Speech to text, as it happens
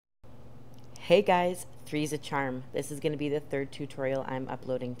Hey guys, three's a charm. This is going to be the third tutorial I'm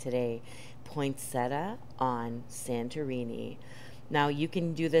uploading today. Poinsettia on Santorini. Now you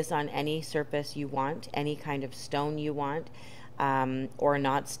can do this on any surface you want, any kind of stone you want, or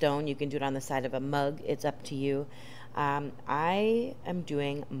not stone. You can do it on the side of a mug. It's up to you. I am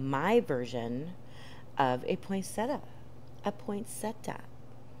doing my version of a poinsettia. A poinsettia.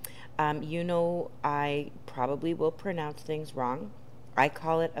 I probably will pronounce things wrong. I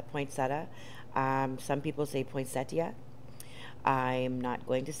call it a poinsettia. Some people say poinsettia. I'm not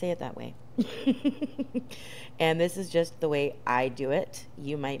going to say it that way. And this is just the way I do it.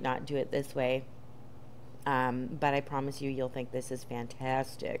 You might not do it this way. But I promise you'll think this is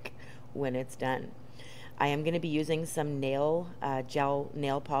fantastic when it's done. I am going to be using some gel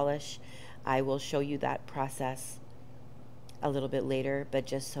nail polish. I will show you that process a little bit later, but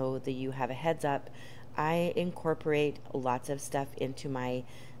just so that you have a heads up, I incorporate lots of stuff into my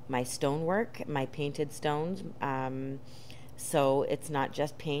stonework, my painted stones. So it's not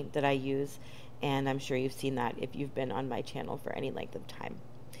just paint that I use, and I'm sure you've seen that if you've been on my channel for any length of time.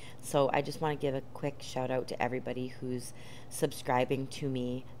 So I just want to give a quick shout out to everybody who's subscribing to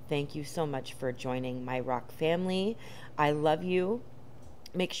me. Thank you so much for joining my rock family. I love you.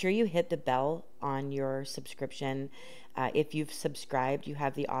 Make sure you hit the bell on your subscription. If you've subscribed, you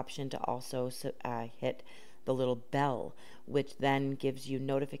have the option to also hit the little bell, which then gives you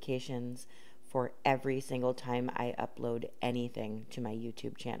notifications for every single time I upload anything to my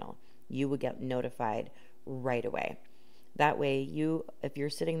YouTube channel. You will get notified right away. That way, if you're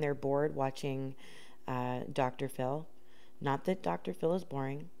sitting there bored watching Dr. Phil, not that Dr. Phil is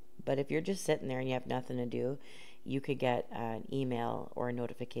boring, but if you're just sitting there and you have nothing to do, you could get an email or a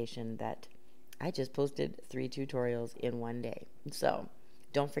notification that I just posted 3 tutorials in one day. So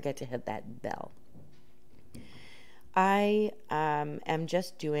don't forget to hit that bell. I am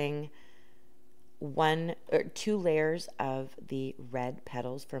just doing 1 or 2 layers of the red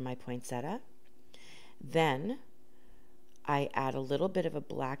petals for my poinsettia. Then I add a little bit of a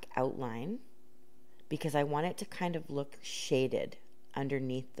black outline because I want it to kind of look shaded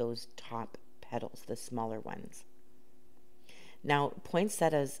underneath those top petals, the smaller ones. Now,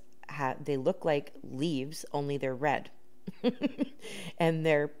 poinsettias, they look like leaves, only they're red. And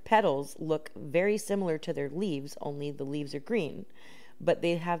their petals look very similar to their leaves, only the leaves are green. But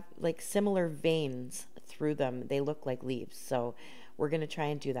they have like similar veins through them. They look like leaves. So we're going to try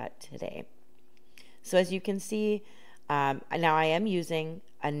and do that today. So as you can see, now I am using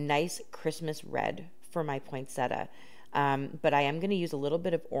a nice Christmas red for my poinsettia. But I am going to use a little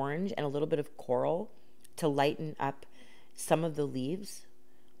bit of orange and a little bit of coral to lighten up some of the leaves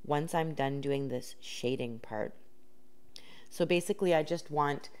once I'm done doing this shading part. So basically I just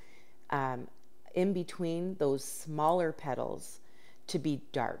want in between those smaller petals to be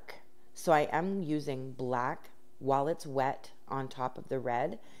dark. So I am using black while it's wet on top of the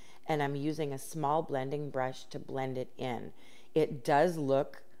red, and I'm using a small blending brush to blend it in. It does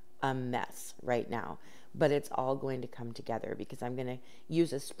look a mess right now, but it's all going to come together because I'm going to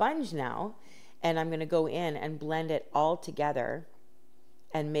use a sponge now, and I'm going to go in and blend it all together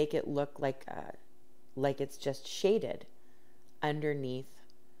and make it look like it's just shaded underneath,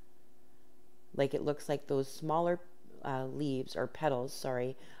 like it looks like those smaller leaves or petals,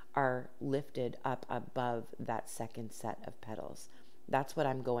 sorry, are lifted up above that second set of petals. That's what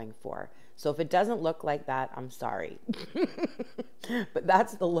I'm going for. So if it doesn't look like that, I'm sorry. But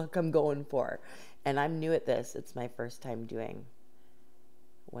that's the look I'm going for. And I'm new at this. It's my first time doing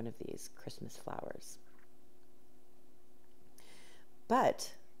one of these Christmas flowers.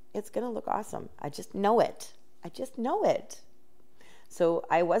 But it's going to look awesome. I just know it. I just know it. So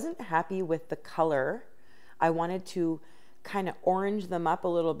I wasn't happy with the color. I wanted to kind of orange them up a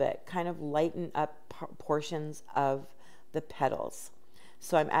little bit, kind of lighten up portions of the petals.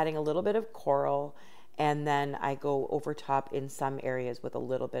 So I'm adding a little bit of coral, and then I go over top in some areas with a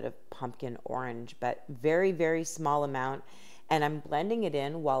little bit of pumpkin orange, but very, very small amount. And I'm blending it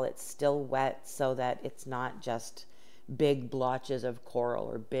in while it's still wet so that it's not just big blotches of coral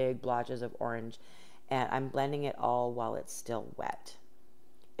or big blotches of orange. And I'm blending it all while it's still wet.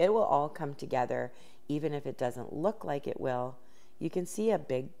 It will all come together, even if it doesn't look like it will. You can see a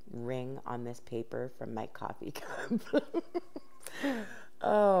big ring on this paper from my coffee cup.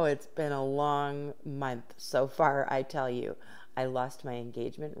 Oh, it's been a long month so far, I tell you. I lost my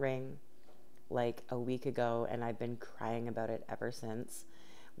engagement ring like a week ago, and I've been crying about it ever since.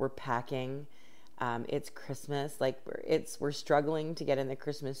 We're packing. It's Christmas. We're struggling to get in the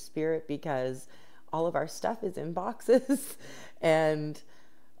Christmas spirit because all of our stuff is in boxes. And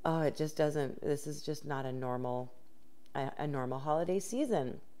it just doesn't, this is just not a normal holiday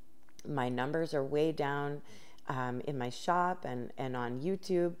season. My numbers are way down in my shop and on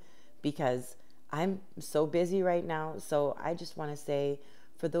YouTube because I'm so busy right now. So I just want to say,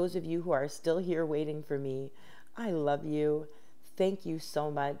 for those of you who are still here waiting for me, I love you. Thank you so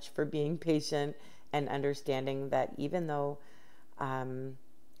much for being patient and understanding that even though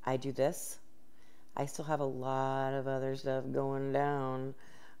I do this, I still have a lot of other stuff going down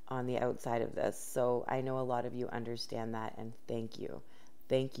on the outside of this. So I know a lot of you understand that, and thank you.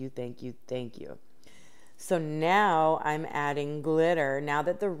 Thank you, thank you, thank you. So now I'm adding glitter. Now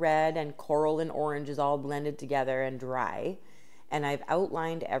that the red and coral and orange is all blended together and dry, and I've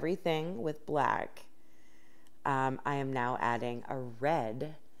outlined everything with black, I am now adding a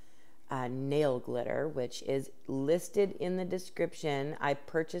red nail glitter, which is listed in the description. I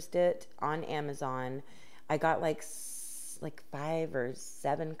purchased it on Amazon. I got like 5 or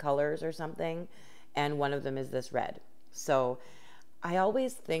 7 colors or something, and one of them is this red. So I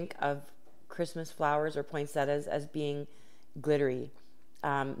always think of Christmas flowers or poinsettias as being glittery.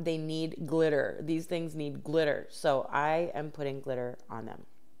 They need glitter. These things need glitter. So I am putting glitter on them.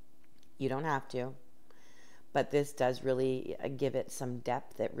 You don't have to, but this does really give it some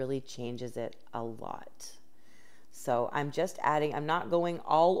depth. It really changes it a lot. So I'm just adding, I'm not going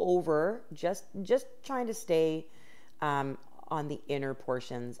all over, just trying to stay on the inner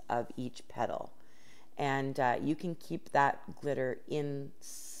portions of each petal. And you can keep that glitter in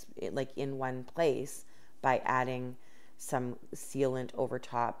one place by adding some sealant over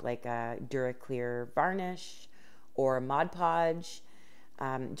top, like a DuraClear varnish or a Mod Podge,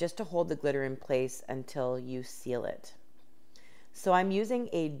 just to hold the glitter in place until you seal it. So I'm using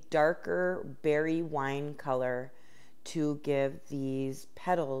a darker berry wine color to give these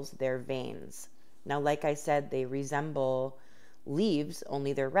petals their veins. Now, like I said, they resemble leaves,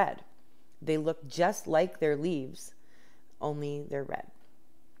 only they're red. They look just like their leaves, only they're red.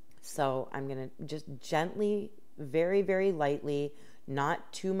 So I'm going to just gently, very, very lightly,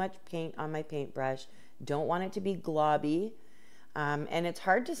 not too much paint on my paintbrush. Don't want it to be globby. And it's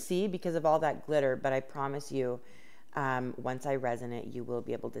hard to see because of all that glitter, but I promise you, once I resin it, you will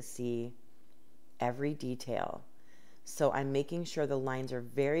be able to see every detail. So I'm making sure the lines are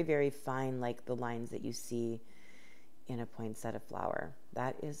very, very fine, like the lines that you see in a poinsettia flower.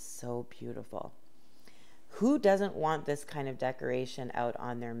 That is so beautiful. Who doesn't want this kind of decoration out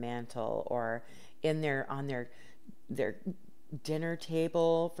on their mantle or on their dinner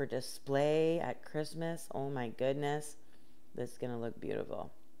table for display at Christmas? Oh my goodness, this is gonna look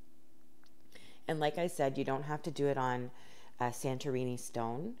beautiful. And like I said, you don't have to do it on Santorini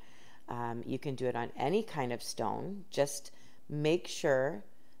stone. You can do it on any kind of stone. Just make sure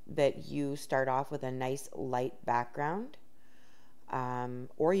that you start off with a nice light background,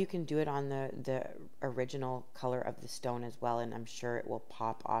 or you can do it on the original color of the stone as well, and I'm sure it will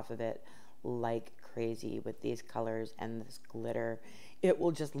pop off of it like crazy with these colors and this glitter. It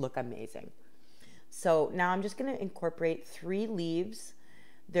will just look amazing. So now I'm just going to incorporate 3 leaves.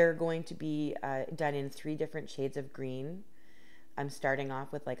 They're going to be done in 3 different shades of green. I'm starting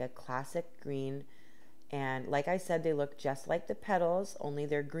off with like a classic green, and like I said, they look just like the petals, only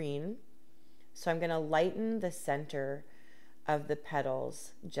they're green. So I'm going to lighten the center of the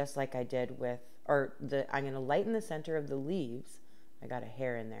petals just like I did with, I'm going to lighten the center of the leaves. I got a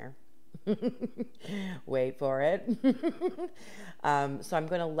hair in there. Wait for it. So I'm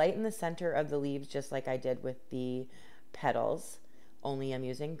going to lighten the center of the leaves just like I did with the petals, only I'm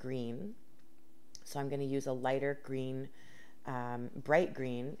using green. So I'm going to use a lighter green, bright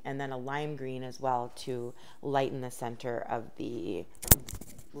green, and then a lime green as well to lighten the center of the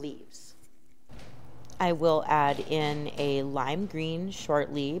leaves. I will add in a lime green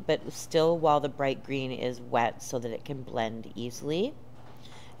shortly, but still while the bright green is wet so that it can blend easily.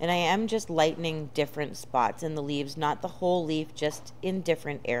 And I am just lightening different spots in the leaves, not the whole leaf, just in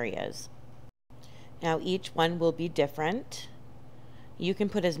different areas. Now each one will be different. You can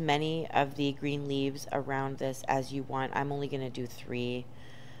put as many of the green leaves around this as you want. I'm only going to do 3.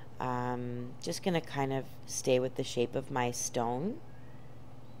 Just going to kind of stay with the shape of my stone.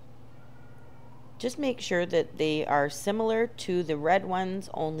 Just make sure that they are similar to the red ones,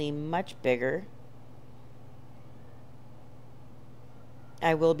 only much bigger.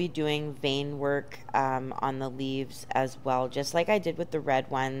 I will be doing vein work on the leaves as well, just like I did with the red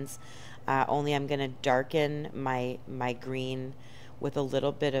ones, only I'm going to darken my green with a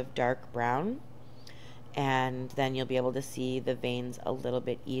little bit of dark brown, and then you'll be able to see the veins a little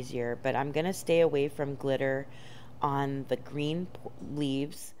bit easier. But I'm going to stay away from glitter on the green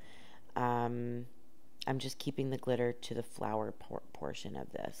leaves. I'm just keeping the glitter to the flower portion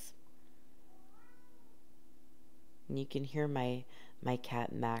of this. And you can hear my My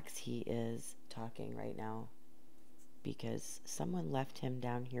cat Max, he is talking right now because someone left him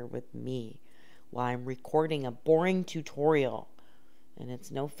down here with me while I'm recording a boring tutorial, and it's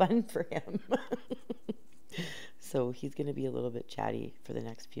no fun for him. So he's going to be a little bit chatty for the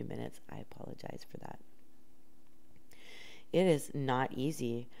next few minutes. I apologize for that. It is not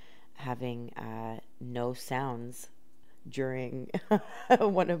easy having no sounds during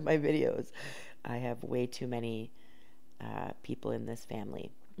one of my videos. I have way too many people in this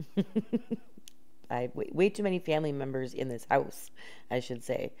family. I have way too many family members in this house, I should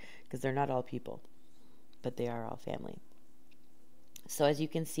say, because they're not all people, but they are all family. So as you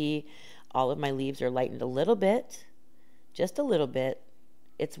can see, all of my leaves are lightened a little bit, just a little bit.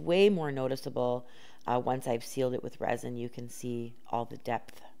 It's way more noticeable once I've sealed it with resin. You can see all the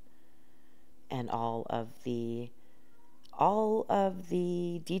depth and all of the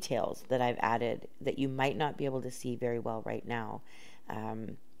details that I've added that you might not be able to see very well right now.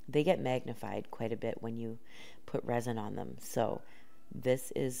 They get magnified quite a bit when you put resin on them. So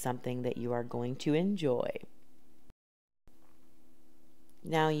this is something that you are going to enjoy.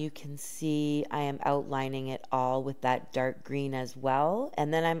 Now you can see I am outlining it all with that dark green as well.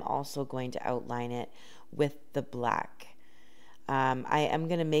 And then I'm also going to outline it with the black. I am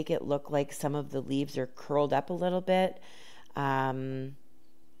going to make it look like some of the leaves are curled up a little bit,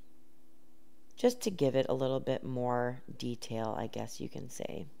 just to give it a little bit more detail, I guess you can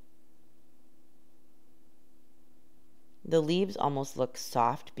say. The leaves almost look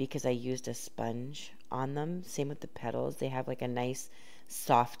soft because I used a sponge on them. Same with the petals. They have like a nice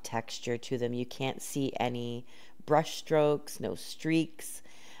soft texture to them. You can't see any brush strokes, no streaks.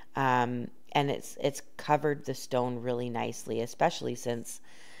 And it's covered the stone really nicely, especially since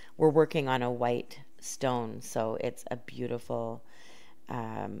we're working on a white stone. So it's a beautiful,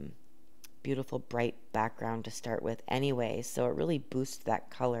 beautiful bright background to start with anyway. So it really boosts that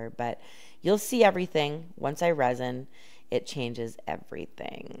color, but you'll see everything once I resin. It changes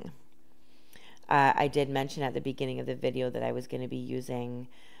everything. I did mention at the beginning of the video that I was going to be using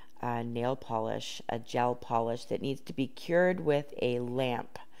nail polish, a gel polish that needs to be cured with a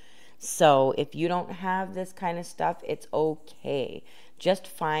lamp. So if you don't have this kind of stuff, it's okay. Just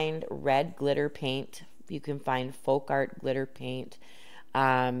find red glitter paint. You can find Folkart glitter paint.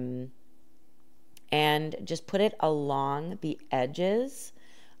 And just put it along the edges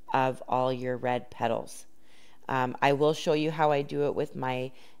of all your red petals. I will show you how I do it with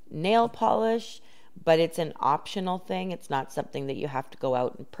my nail polish, but it's an optional thing. It's not something that you have to go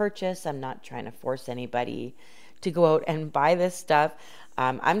out and purchase. I'm not trying to force anybody to go out and buy this stuff.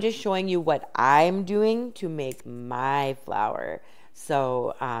 I'm just showing you what I'm doing to make my flower.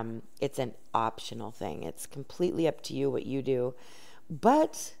 So it's an optional thing. It's completely up to you what you do,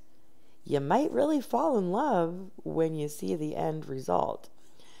 but you might really fall in love when you see the end result.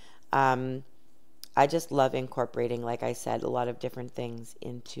 I just love incorporating, like I said, a lot of different things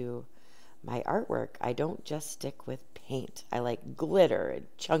into my artwork. I don't just stick with paint. I like glitter and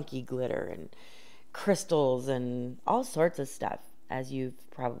chunky glitter and crystals and all sorts of stuff, as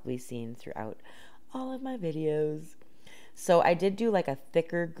you've probably seen throughout all of my videos. So I did do like a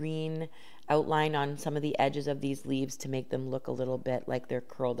thicker green outline on some of the edges of these leaves to make them look a little bit like they're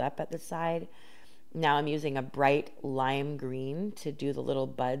curled up at the side. Now I'm using a bright lime green to do the little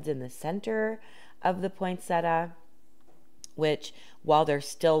buds in the center of the poinsettia, which while they're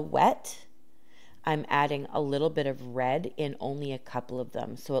still wet, I'm adding a little bit of red in only a couple of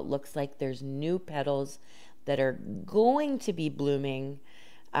them. So it looks like there's new petals that are going to be blooming,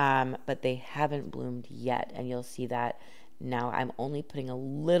 but they haven't bloomed yet. And you'll see that now I'm only putting a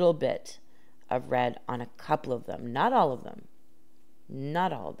little bit of red on a couple of them, not all of them.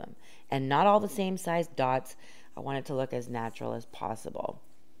 Not all of them. And not all the same size dots. I want it to look as natural as possible.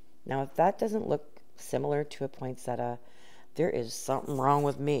 Now, if that doesn't look similar to a poinsettia, there is something wrong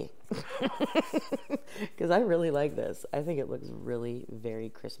with me. Because I really like this. I think it looks really very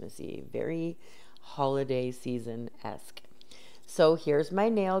Christmassy, very holiday season-esque. So here's my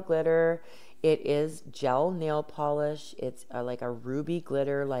nail glitter. It is gel nail polish. It's like a ruby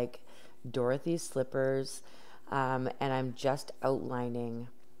glitter, like Dorothy's slippers. And I'm just outlining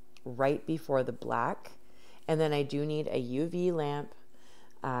right before the black. And then I do need a UV lamp,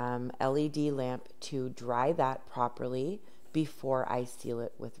 LED lamp, to dry that properly before I seal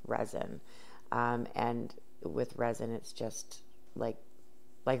it with resin. And with resin, it's just like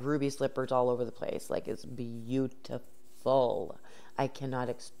ruby slippers all over the place. Like, it's beautiful. I cannot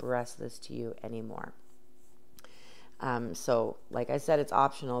express this to you anymore. So like I said, it's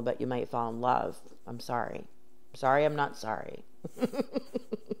optional, but you might fall in love. I'm sorry. Sorry, I'm not sorry.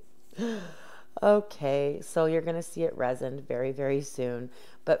 Okay, so you're going to see it resined very, very soon.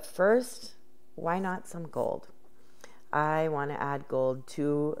 But first, why not some gold? I want to add gold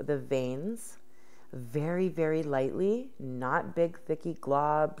to the veins very, very lightly, not big, thicky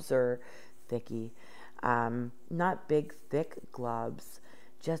globs or thicky, not big, thick globs.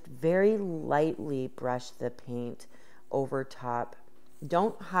 Just very lightly brush the paint over top.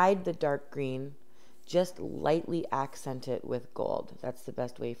 Don't hide the dark green. Just lightly accent it with gold. That's the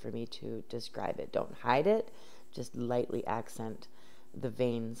best way for me to describe it. Don't hide it, just lightly accent the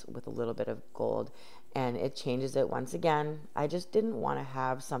veins with a little bit of gold. And it changes it once again. I just didn't want to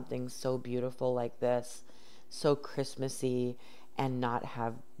have something so beautiful like this, so Christmassy, and not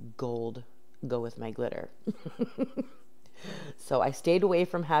have gold go with my glitter. So I stayed away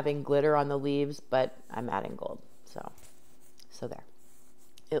from having glitter on the leaves, but I'm adding gold. So there.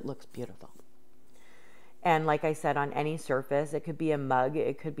 It looks beautiful. And like I said, on any surface, it could be a mug,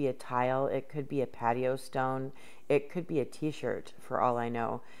 it could be a tile, it could be a patio stone, it could be a t-shirt for all I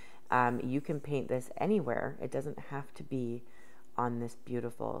know. You can paint this anywhere. It doesn't have to be on this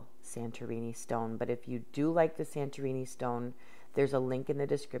beautiful Santorini stone. But if you do like the Santorini stone, there's a link in the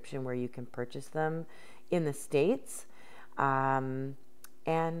description where you can purchase them in the States. Yeah,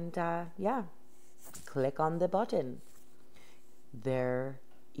 click on the button. There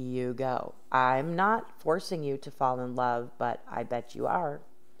you go. I'm not forcing you to fall in love, but I bet you are.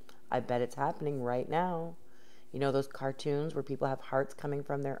 I bet it's happening right now. You know those cartoons where people have hearts coming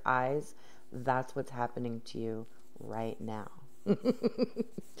from their eyes? That's what's happening to you right now.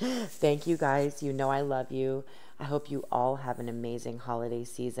 Thank you guys. You know I love you. I hope you all have an amazing holiday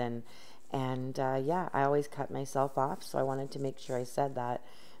season. And yeah, I always cut myself off, so I wanted to make sure I said that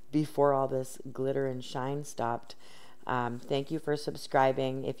before all this glitter and shine stopped. Thank you for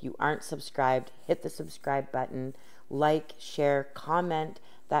subscribing. If you aren't subscribed, hit the subscribe button, like, share, comment.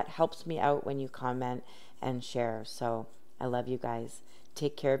 That helps me out when you comment and share. So I love you guys.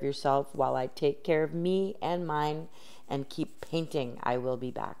 Take care of yourself while I take care of me and mine, and keep painting. I will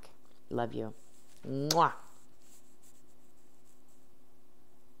be back. Love you. Mwah.